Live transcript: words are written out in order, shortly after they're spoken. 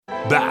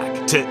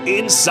Back to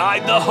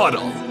Inside the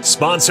Huddle,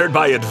 sponsored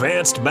by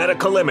Advanced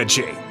Medical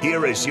Imaging.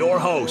 Here is your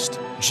host,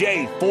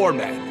 Jay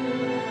Foreman.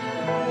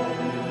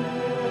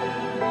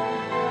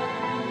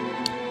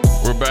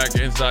 We're back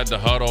Inside the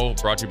Huddle,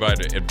 brought to you by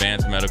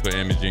Advanced Medical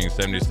Imaging,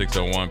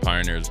 7601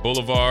 Pioneers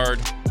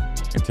Boulevard.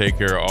 And take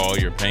care of all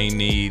your pain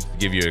needs,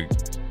 give you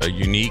a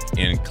unique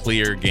and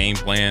clear game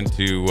plan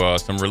to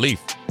some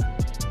relief.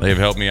 They have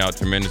helped me out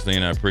tremendously,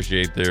 and I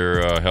appreciate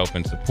their help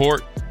and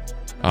support.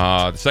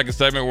 The second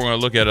segment, we're going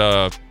to look at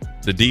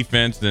the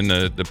defense and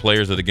the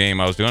players of the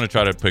game. I was going to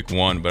try to pick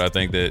one, but I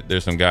think that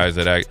there's some guys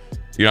that I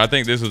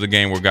think this was a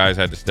game where guys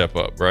had to step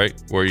up, right?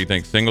 Where you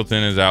think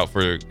Singleton is out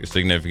for a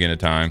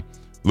significant time.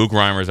 Luke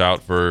Reimer's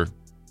out for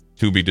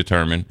to be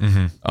determined.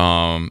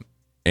 Mm-hmm.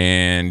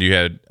 And you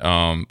had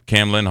Cam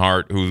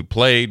Linhart, who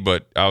played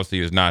but obviously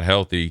is not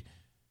healthy.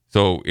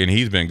 So, and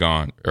he's been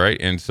gone, right?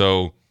 And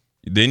so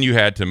then you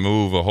had to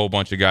move a whole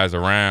bunch of guys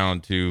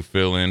around to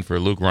fill in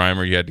for Luke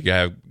Reimer. You had to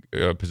have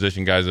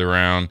position guys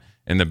around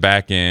in the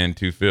back end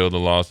to fill the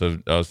loss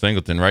of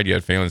Singleton, right? You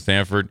had Phelan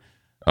Sanford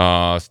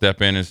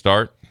step in and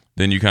start.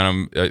 Then you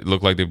kind of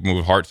looked like they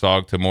moved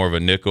Hartzog to more of a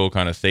nickel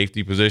kind of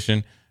safety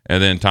position.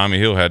 And then Tommy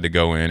Hill had to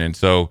go in. And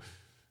so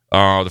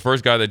the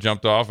first guy that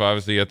jumped off,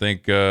 obviously, I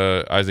think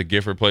Isaac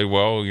Gifford played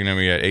well. You know,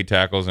 he had 8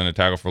 tackles and a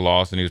tackle for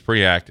loss, and he was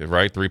pretty active,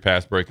 right? 3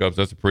 pass breakups.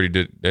 That's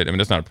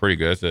that's not pretty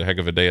good. That's a heck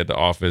of a day at the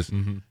office,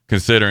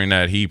 considering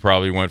that he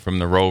probably went from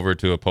the rover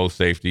to a post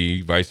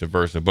safety, vice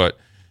versa. But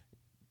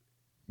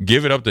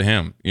give it up to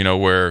him,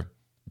 where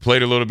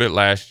played a little bit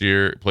last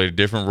year, played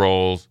different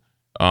roles,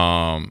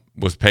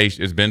 was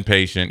patient, has been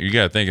patient. You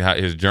got to think how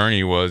his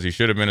journey was. He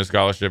should have been a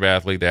scholarship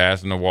athlete. They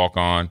asked him to walk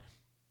on,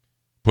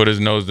 put his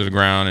nose to the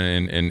ground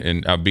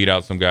and beat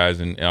out some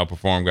guys and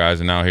outperform guys.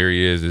 And now here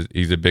he is.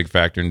 He's a big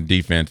factor in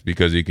defense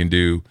because he can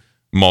do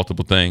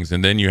multiple things.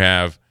 And then you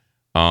have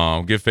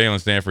give Phelan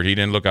Sanford. He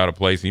didn't look out of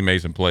place. He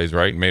made some plays,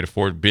 right? Made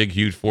a big,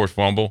 huge forced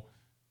fumble.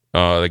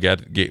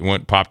 They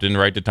popped in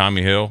right to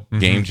Tommy Hill.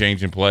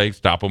 Game-changing play,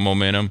 stop a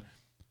momentum.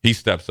 He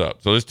steps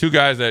up. So there's 2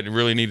 guys that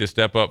really need to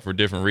step up for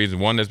different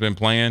reasons. One that's been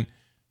playing,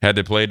 had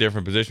to play a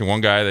different position. One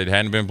guy that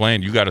hadn't been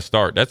playing, you got to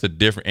start. That's a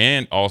different –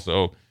 and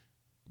also –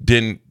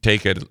 didn't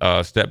take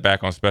a step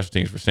back on special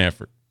teams for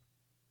Sanford.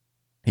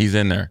 He's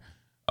in there.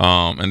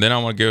 And then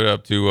I want to give it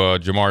up to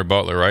Jamari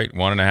Butler, right?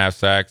 1.5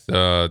 sacks,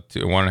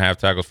 1.5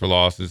 tackles for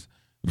losses.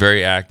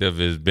 Very active.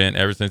 Has been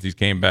ever since he's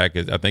came back.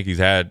 I think he's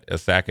had a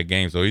sack a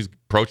game. So he's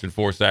approaching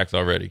 4 sacks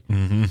already.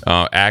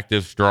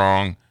 Active,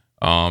 strong,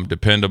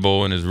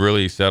 dependable, and has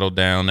really settled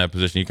down that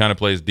position. He kind of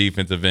plays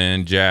defensive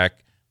end,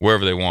 jack,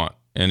 wherever they want.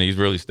 And he's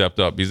really stepped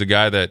up. He's a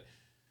guy that,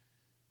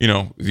 you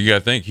got to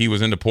think he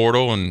was in the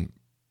portal and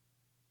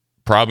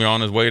probably on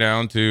his way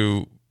down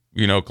to,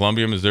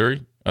 Columbia,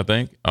 Missouri, I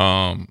think.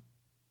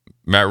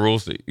 Matt Rhule,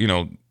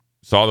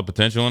 saw the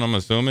potential in him,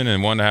 assuming,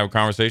 and wanted to have a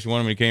conversation with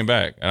him when he came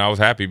back. And I was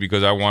happy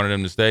because I wanted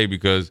him to stay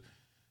because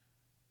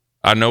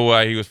I know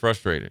why he was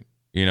frustrated.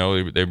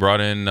 They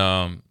brought in,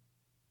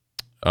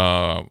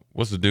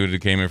 what's the dude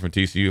that came in from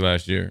TCU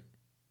last year?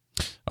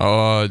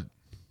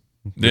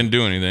 Didn't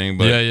do anything,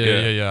 but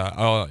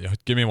yeah.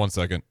 Give me 1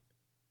 second.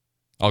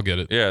 I'll get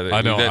it. Yeah,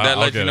 I know. That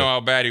lets you know it. how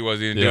bad he was.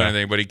 He didn't do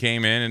anything, but he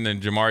came in, and then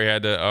Jamari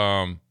had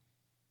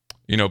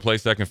to, play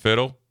second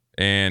fiddle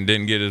and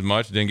didn't get as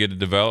much, didn't get to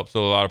develop.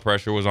 So a lot of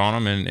pressure was on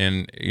him,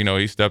 and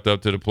he stepped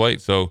up to the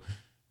plate. So,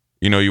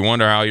 you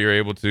wonder how you're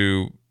able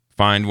to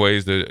find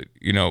ways to,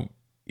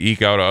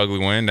 eke out an ugly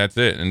win. That's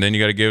it. And then you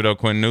got to give it up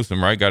Quentin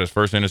Newsome, right? Got his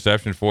first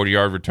interception,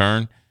 40-yard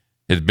return.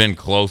 It's been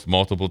close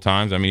multiple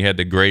times. I mean, he had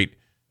the great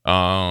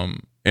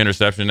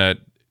interception that,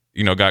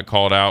 got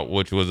called out,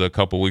 which was a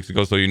couple weeks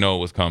ago, so it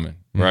was coming,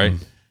 right?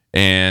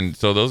 And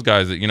so those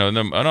guys that,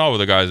 and all of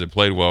the guys that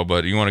played well,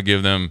 but you want to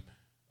give them,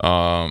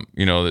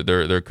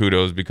 their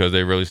kudos because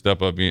they really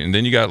step up. And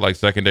then you got like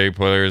secondary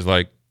players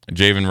like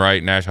Javen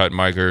Wright, Nash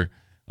Hutmacher,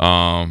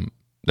 that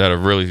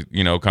have really,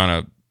 kind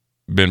of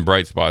been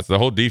bright spots. The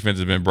whole defense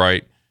has been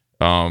bright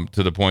to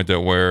the point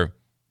that where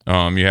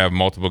you have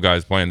multiple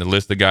guys playing. The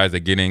list of guys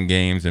that get in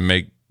games and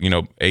make,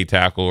 a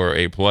tackle or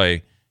a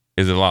play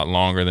is a lot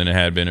longer than it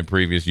had been in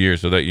previous years.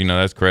 So that,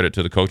 that's credit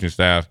to the coaching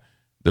staff,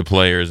 the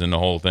players, and the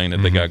whole thing that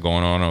they got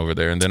going on over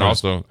there. And then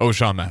also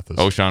O'Shawn Mathis.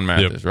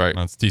 Yep. Right?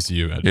 That's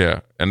TCU. Yeah.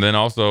 And then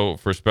also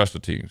for special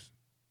teams,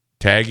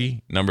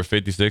 Taggy, number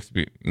 56.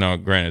 No,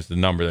 granted, it's the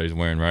number that he's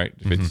wearing, right?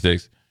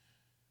 56.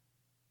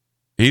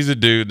 He's a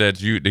dude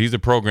he's a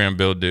program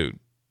build dude.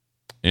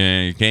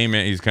 And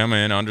he's coming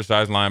in,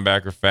 undersized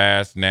linebacker,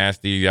 fast,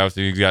 nasty.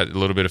 Obviously, he's got a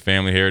little bit of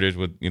family heritage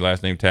with your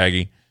last name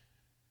Taggy.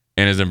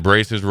 And has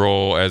embraced his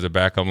role as a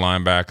backup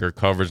linebacker,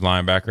 coverage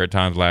linebacker at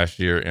times last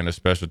year, and a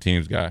special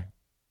teams guy.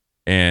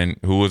 And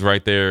who was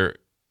right there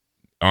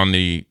on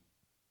the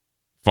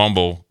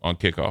fumble on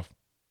kickoff?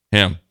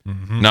 Him.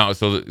 Now,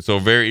 so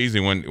very easy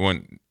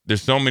when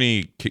there's so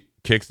many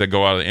kicks that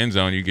go out of the end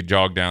zone, you could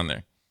jog down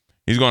there.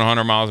 He's going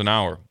 100 miles an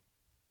hour.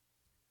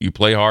 You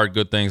play hard,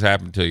 good things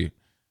happen to you.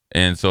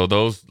 And so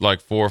those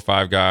like 4 or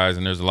 5 guys,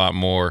 and there's a lot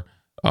more,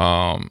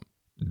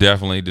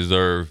 definitely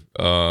deserve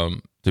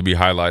to be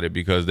highlighted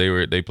because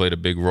they played a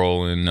big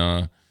role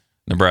in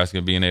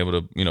Nebraska being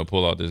able to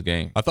pull out this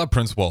game. I thought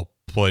Princewell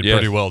played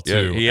pretty well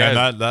too,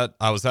 and that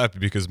I was happy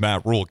because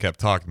Matt Rule kept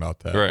talking about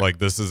that. Right. Like,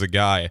 this is a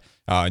guy,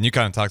 and you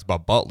kind of talked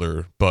about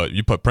Butler, but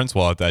you put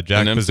Princewell at that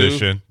jack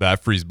position,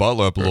 that frees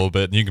Butler up a little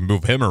bit, and you can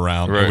move him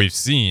around. Right. And we've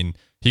seen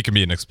he can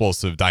be an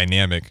explosive,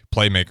 dynamic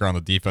playmaker on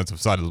the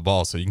defensive side of the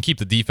ball. So you can keep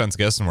the defense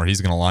guessing where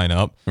he's going to line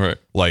up. Right.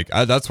 Like,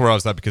 that's where I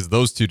was at, because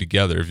those two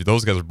together, if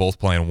those guys are both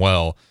playing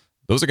well,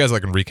 those are guys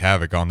that can wreak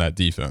havoc on that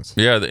defense.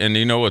 Yeah, and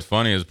you know what's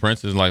funny is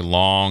Prince is like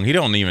long. He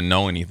don't even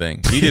know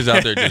anything. He just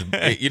out there just,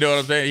 you know what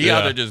I'm saying? He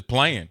out there just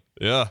playing.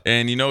 Yeah.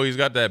 And, he's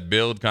got that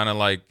build kind of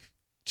like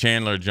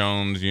Chandler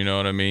Jones, you know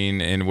what I mean?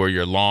 And where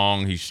you're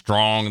long, he's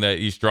strong, that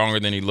he's stronger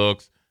than he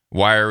looks,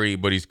 wiry,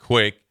 but he's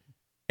quick.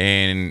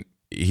 And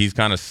he's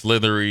kind of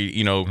slithery,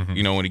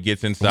 when he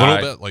gets inside. A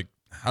little bit like,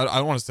 I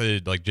don't want to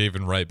say like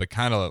Javen Wright, but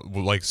kind of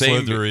like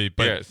slithery,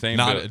 but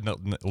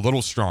a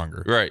little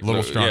stronger. Right. A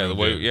little stronger. A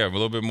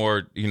little bit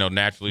more,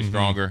 naturally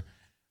stronger.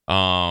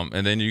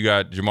 And then you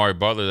got Jamari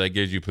Butler that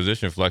gives you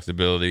position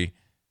flexibility,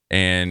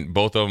 and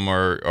both of them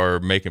are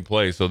making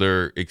plays. So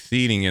they're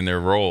exceeding in their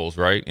roles,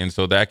 right? And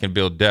so that can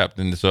build depth.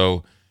 And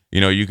so,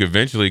 you could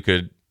eventually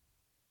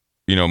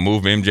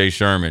move MJ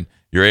Sherman.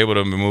 You're able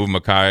to move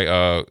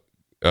Mekhi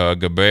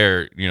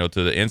Gabbert,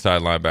 to the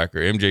inside linebacker.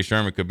 MJ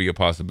Sherman could be a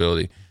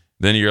possibility.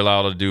 Then you're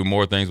allowed to do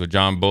more things with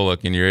John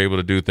Bullock, and you're able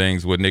to do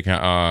things with Nick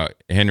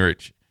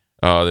Henrich.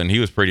 Then he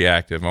was pretty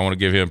active. I want to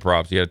give him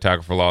props. He had a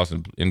tackle for loss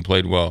and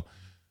played well.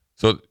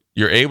 So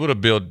you're able to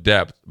build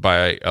depth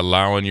by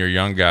allowing your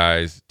young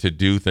guys to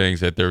do things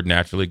that they're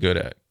naturally good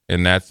at,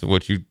 and that's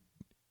what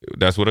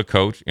a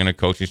coach and a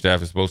coaching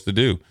staff is supposed to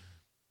do.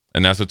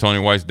 And that's what Tony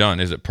White's done.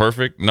 Is it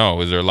perfect?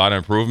 No. Is there a lot of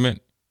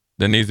improvement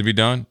that needs to be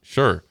done?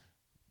 Sure.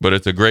 But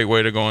it's a great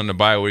way to go in the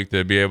bye week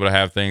to be able to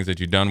have things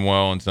that you've done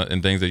well and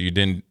things that you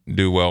didn't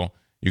do well.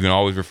 You can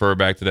always refer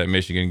back to that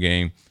Michigan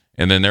game,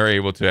 and then they're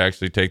able to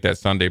actually take that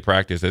Sunday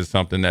practice as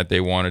something that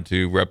they wanted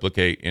to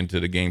replicate into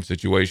the game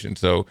situation.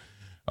 So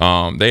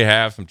they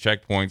have some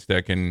checkpoints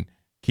that can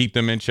keep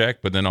them in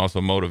check, but then also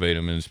motivate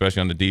them, and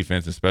especially on the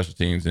defense and special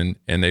teams. And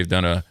they've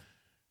done a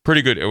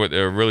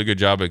really good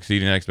job of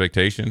exceeding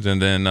expectations. And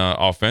then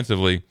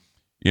offensively,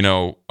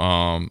 you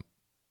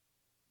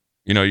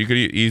could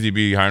easily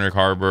be Heinrich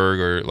Harburg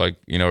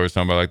or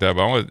somebody like that.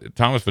 But I want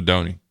Thomas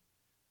Fidone.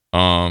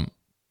 For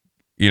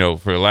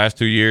the last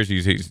 2 years,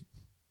 he's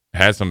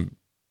had some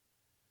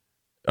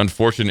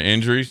unfortunate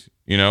injuries,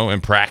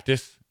 in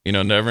practice,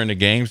 never in the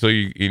game. So,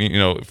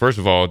 first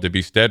of all, to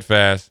be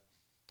steadfast,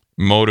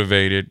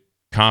 motivated,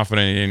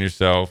 confident in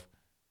yourself,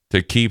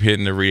 to keep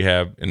hitting the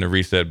rehab and the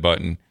reset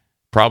button.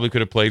 Probably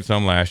could have played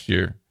some last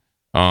year.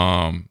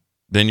 Then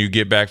you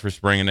get back for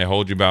spring and they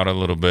hold you about a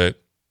little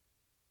bit.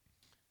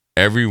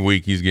 Every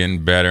week he's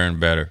getting better and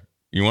better.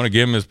 You want to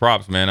give him his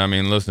props, man. I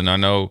mean, listen, I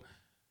know,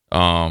 he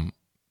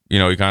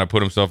kind of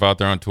put himself out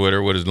there on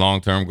Twitter what his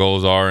long-term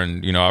goals are,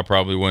 and, I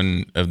probably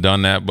wouldn't have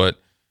done that. But,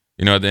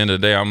 at the end of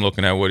the day, I'm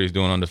looking at what he's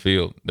doing on the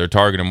field. They're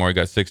targeting him more. He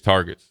got 6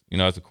 targets.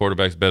 That's a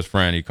quarterback's best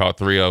friend. He caught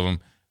 3 of them.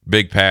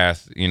 Big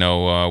pass, with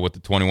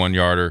the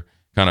 21-yarder,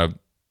 kind of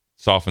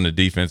soften the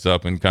defense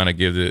up and kind of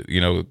give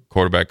the,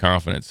 quarterback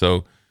confidence.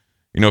 So,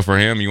 for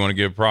him, you want to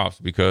give props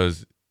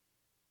because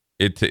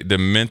the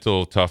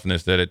mental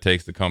toughness that it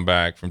takes to come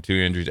back from 2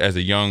 injuries as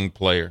a young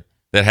player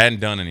that hadn't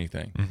done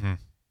anything,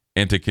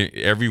 and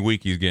every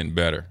week he's getting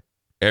better.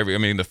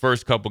 The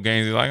first couple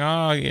games he's like,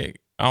 I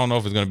don't know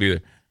if it's going to be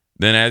there.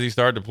 Then as he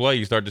started to play,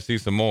 you start to see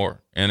some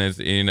more, and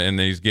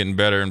he's getting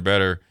better and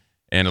better.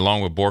 And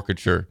along with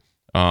Borkature,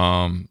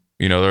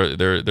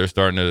 they're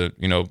starting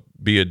to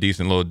be a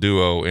decent little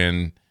duo.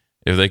 And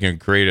if they can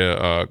create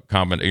a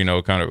kind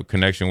of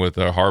connection with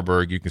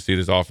Harburg, you can see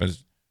this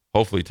offense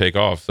hopefully take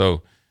off.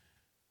 So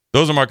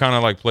those are my kind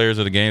of like players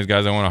of the games,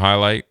 guys, I want to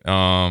highlight.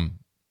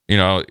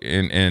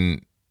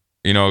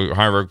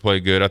 Harburg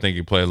played good. I think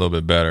he played a little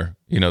bit better.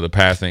 The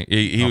passing,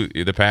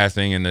 the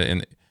passing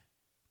and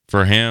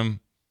for him,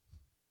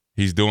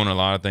 he's doing a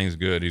lot of things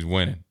good. He's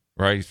winning,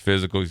 right? He's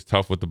physical. He's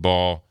tough with the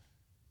ball.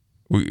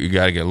 We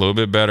got to get a little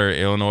bit better.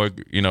 Illinois,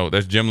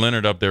 that's Jim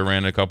Leonard up there,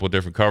 ran a couple of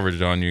different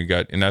coverages on you.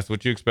 And that's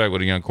what you expect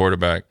with a young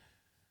quarterback.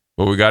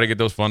 But we got to get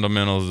those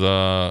fundamentals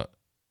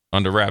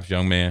under wraps,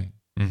 young man.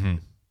 Mm-hmm.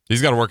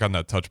 He's got to work on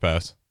that touch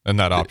pass and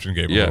that option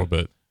game a little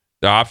bit.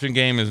 The option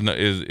game is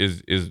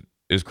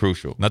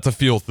crucial. That's a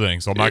feel thing.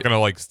 So I'm not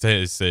gonna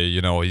say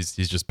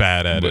he's just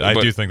bad at it. I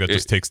do think that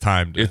just takes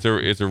time. It's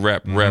a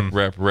rep,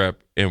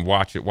 and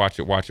watch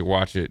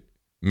it.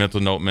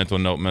 Mental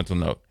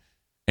note.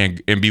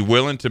 And be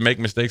willing to make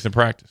mistakes in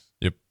practice.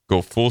 Yep.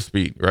 Go full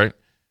speed, right?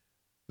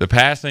 The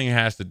passing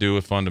has to do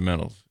with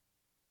fundamentals.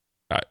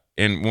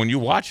 And when you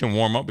watch him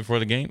warm up before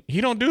the game, he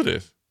don't do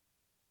this.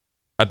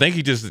 I think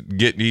he's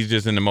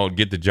just in the mode,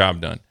 get the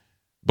job done.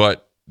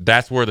 But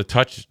that's where the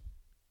touch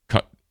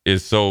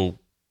is so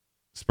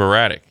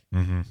sporadic.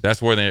 Mm-hmm.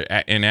 That's where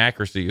the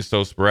inaccuracy is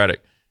so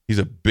sporadic. He's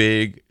a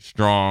big,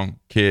 strong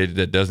kid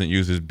that doesn't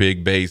use his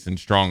big base and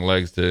strong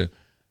legs to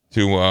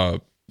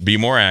be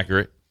more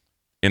accurate.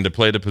 and to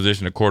play the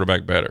position of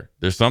quarterback better.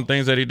 There's some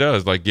things that he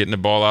does, like getting the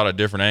ball out at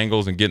different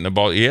angles and getting the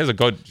ball. He has a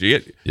good.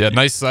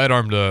 Nice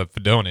sidearm to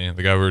Fidone,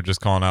 the guy we were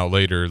just calling out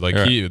later. Like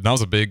that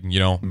was a big,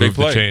 big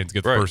play. The chains,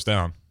 get the first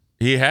down.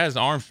 He has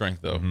arm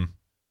strength though,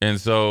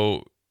 and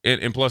so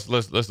and plus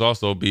let's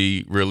also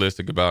be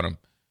realistic about him.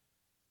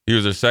 He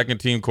was a second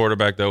team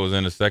quarterback that was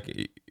in the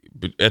second.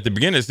 At the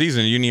beginning of the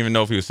season, you didn't even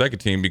know if he was second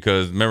team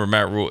because remember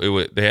Matt Rule,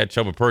 they had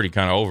Chuba Purdy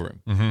kind of over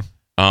him.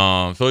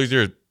 So he's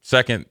your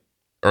second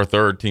or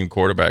third team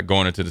quarterback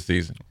going into the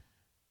season,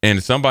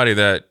 and somebody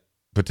that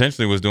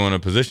potentially was doing a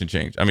position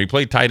change. I mean, he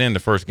played tight end the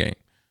first game,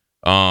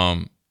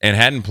 and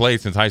hadn't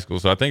played since high school.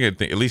 So I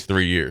think at least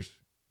 3 years,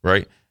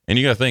 right? And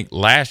you got to think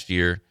last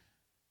year,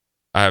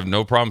 I have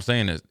no problem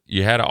saying this.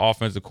 You had an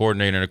offensive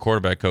coordinator and a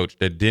quarterback coach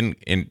that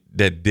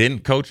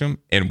didn't coach him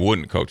and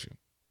wouldn't coach him.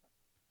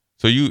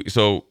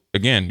 So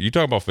again, you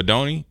talk about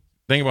Fidone.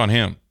 Think about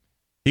him.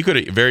 He could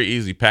have very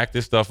easily packed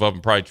this stuff up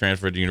and probably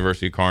transferred to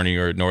University of Kearney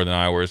or Northern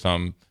Iowa or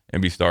something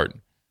and be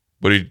starting.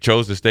 But he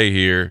chose to stay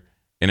here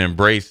and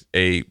embrace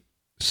a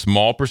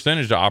small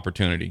percentage of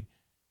opportunity.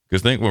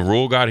 Because think when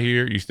Rule got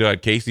here, you still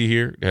had Casey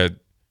here. Had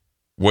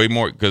way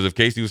more because if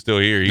Casey was still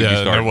here, he'd be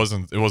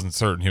starting. It wasn't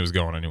certain he was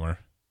going anywhere.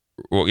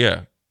 Well,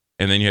 yeah,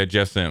 and then you had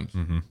Jeff Sims,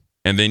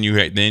 and then you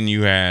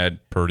had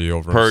Purdy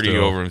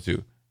over him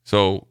too.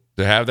 So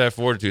to have that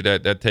fortitude,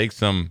 that takes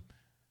some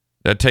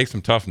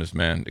toughness,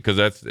 man. Because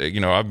that's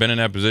I've been in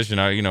that position.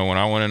 When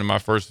I went into my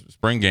first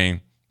spring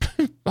game,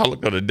 I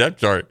looked at the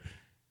depth chart.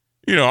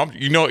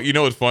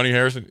 What's funny,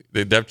 Harrison?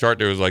 The depth chart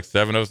there was like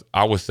 7 of us.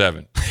 I was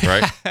 7,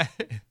 right?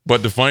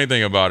 But the funny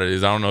thing about it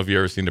is, I don't know if you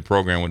ever seen the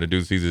program when the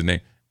dude sees his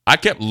name. I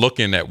kept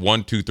looking at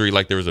 1, 2, 3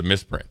 like there was a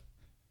misprint.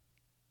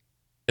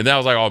 And then I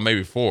was like, oh,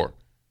 maybe 4.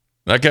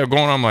 And I kept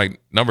going. I'm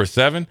like, number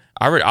 7.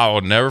 I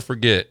will never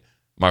forget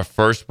my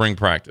first spring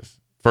practice,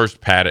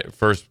 first padded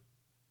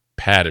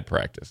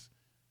practice.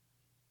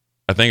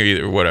 I think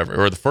either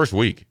whatever or the first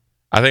week.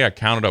 I think I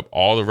counted up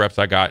all the reps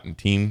I got in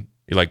team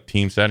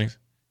settings,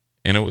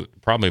 and it was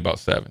probably about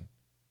 7.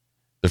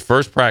 The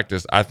first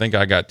practice, I think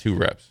I got 2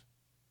 reps.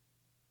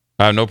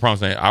 I have no problem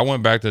saying I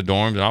went back to the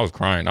dorms and I was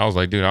crying. I was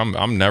like, dude,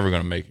 I'm never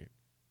gonna make it.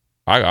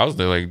 I was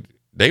like,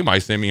 they might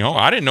send me home.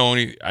 I didn't know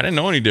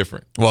any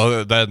different.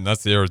 Well,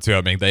 that's the era too.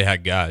 I mean, they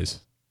had guys.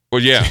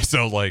 Well, yeah.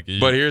 So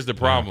but here's the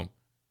problem: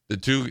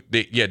 you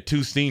had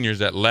 2 seniors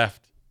that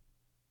left.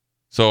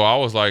 So I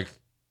was like,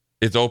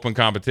 it's open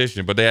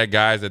competition. But they had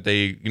guys that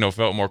they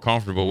felt more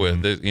comfortable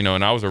with.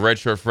 And I was a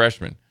redshirt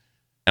freshman,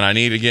 and I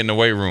needed to get in the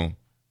weight room.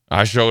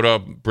 I showed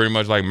up pretty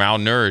much like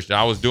malnourished.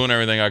 I was doing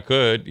everything I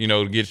could,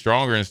 to get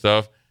stronger and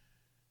stuff.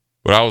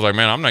 But I was like,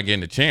 man, I'm not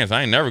getting a chance.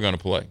 I ain't never gonna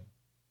play.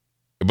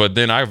 But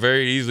then I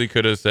very easily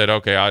could have said,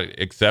 okay, I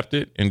accept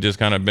it and just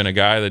kind of been a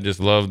guy that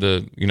just loved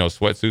the,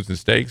 sweatsuits and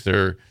steaks.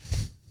 Or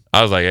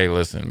I was like, hey,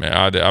 listen, man,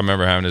 I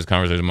remember having this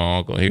conversation with my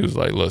uncle. He was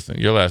like, listen,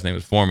 your last name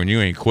is Foreman.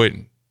 You ain't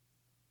quitting.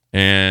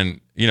 And,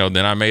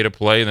 then I made a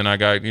play. Then I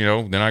got,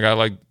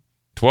 like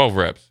 12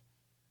 reps.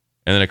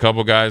 And then a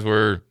couple guys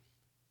were,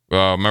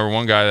 remember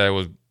one guy that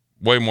was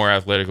way more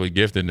athletically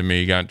gifted than me.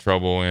 He got in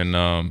trouble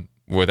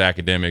with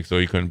academics, so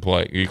he couldn't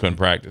play. He couldn't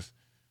practice.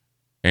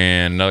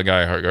 And another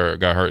guy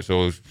got hurt.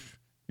 So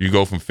you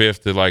go from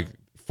 5th to like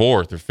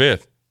 4th or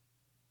 5th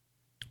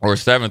or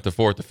 7th to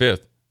 4th to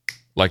 5th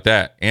like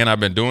that. And I've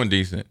been doing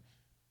decent.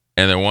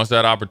 And then once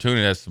that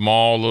opportunity, that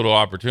small little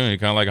opportunity,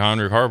 kind of like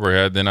Heinrich Harper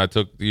had, then I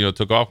took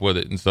off with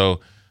it. And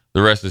so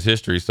the rest is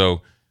history.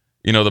 So,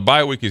 the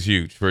bye week is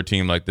huge for a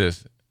team like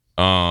this.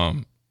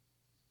 And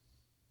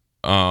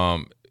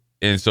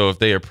so if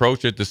they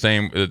approach it the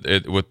same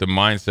with the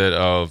mindset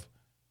of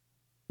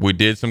we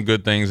did some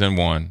good things and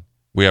won,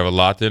 we have a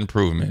lot to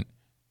improvement,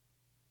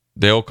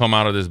 they'll come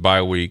out of this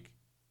bye week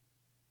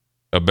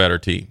a better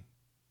team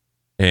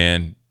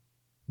and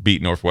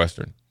beat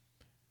Northwestern.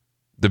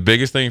 The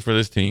biggest thing for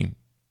this team,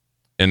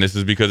 and this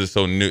is because it's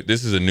so new,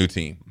 this is a new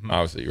team,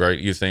 obviously, right?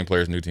 You're the same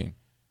players, new team.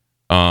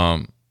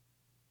 And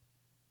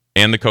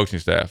the coaching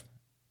staff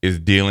is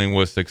dealing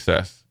with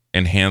success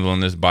and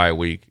handling this bye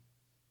week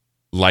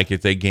like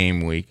it's a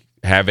game week.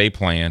 Have a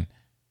plan.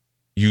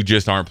 You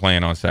just aren't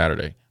playing on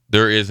Saturday.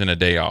 There isn't a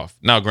day off.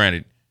 Now,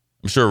 granted,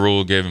 I'm sure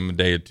Rule gave him a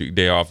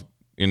day off,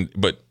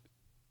 but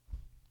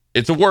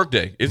it's a work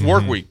day. It's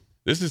work week.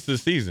 This is the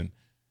season.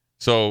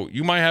 So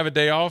you might have a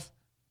day off.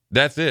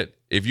 That's it.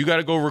 If you got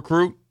to go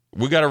recruit,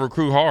 we got to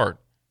recruit hard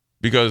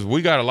because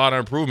we got a lot of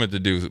improvement to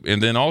do.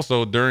 And then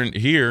also during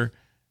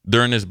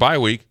this bye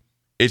week,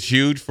 it's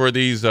huge for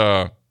these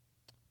the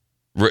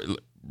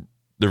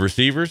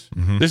receivers.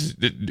 This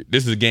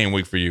is a game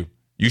week for you.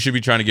 You should be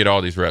trying to get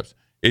all these reps.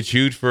 It's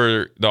huge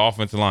for the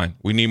offensive line.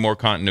 We need more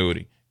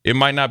continuity. It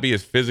might not be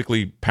as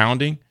physically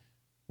pounding.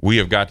 We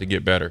have got to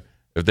get better.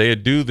 If they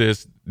do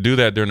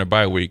that during the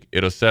bye week,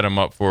 it'll set them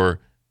up for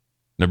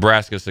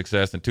Nebraska's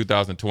success in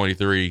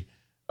 2023.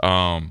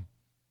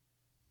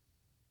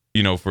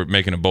 For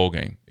making a bowl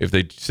game. If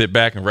they sit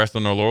back and rest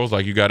on their laurels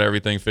like you got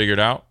everything figured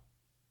out,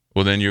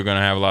 well, then you're going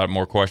to have a lot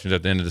more questions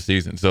at the end of the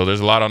season. So there's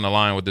a lot on the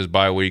line with this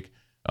bye week.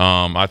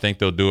 I think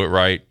they'll do it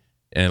right,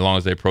 and as long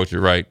as they approach it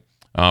right.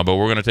 But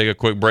we're going to take a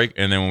quick break,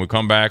 and then when we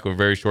come back with a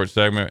very short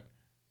segment,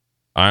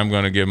 I'm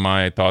going to give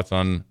my thoughts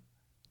on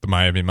the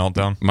Miami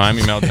meltdown.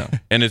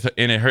 And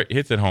it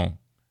hits at home.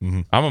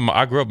 Mm-hmm.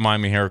 I grew up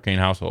Miami Hurricane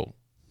household.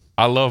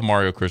 I love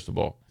Mario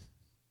Cristobal.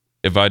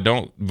 If I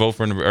don't vote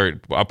for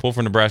I pull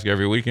for Nebraska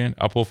every weekend,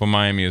 I pull for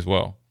Miami as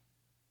well.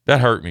 That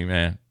hurt me,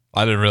 man.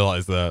 I didn't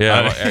realize that.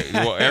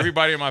 Yeah, well,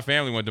 everybody in my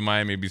family went to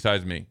Miami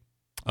besides me.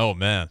 Oh,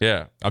 man.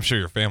 Yeah. I'm sure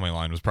your family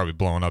line was probably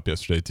blowing up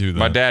yesterday, too. Then.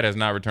 My dad has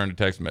not returned a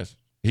text message.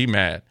 He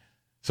mad.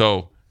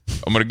 So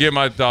I'm going to give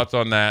my thoughts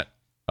on that.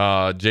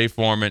 Jay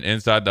Foreman,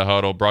 Inside the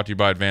Huddle, brought to you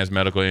by Advanced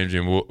Medical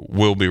Imaging.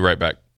 We'll be right back.